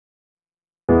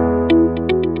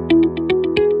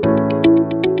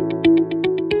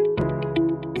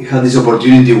had this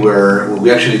opportunity where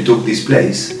we actually took this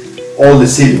place. All the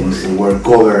ceilings were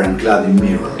covered and clad in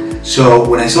mirror. So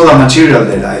when I saw that material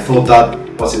there, I thought that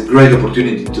was a great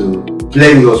opportunity to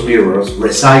play with those mirrors,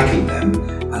 recycle them,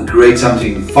 and create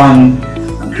something fun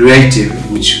and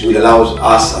creative, which will allow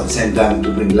us at the same time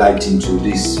to bring light into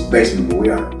this basement where we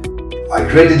are. I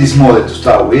created this model to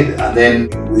start with, and then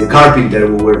with the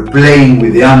carpenter we were playing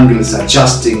with the angles,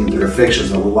 adjusting the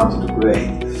reflections that we wanted to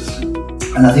create.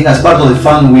 And I think as part of the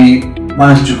fun we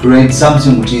managed to create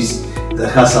something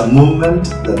that has a movement,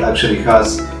 that actually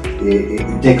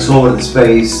it takes over the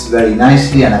space very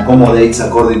nicely and accommodates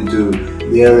according to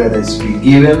the area that's been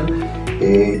given.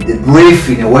 The brief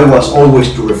in a way was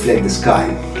always to reflect the sky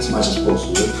as much as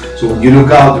possible. So when you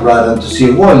look out rather than to see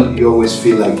a wall, you always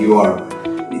feel like you are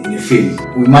in a field.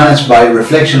 We managed by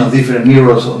reflection of different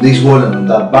mirrors on this wall and on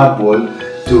that back wall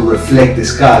to reflect the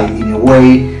sky in a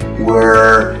way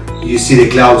where you see the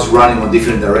clouds running on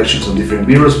different directions on different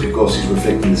mirrors because it's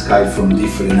reflecting the sky from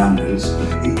different angles.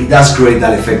 It does create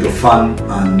that effect of fun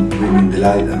and bringing the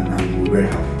light, and we're very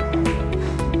happy.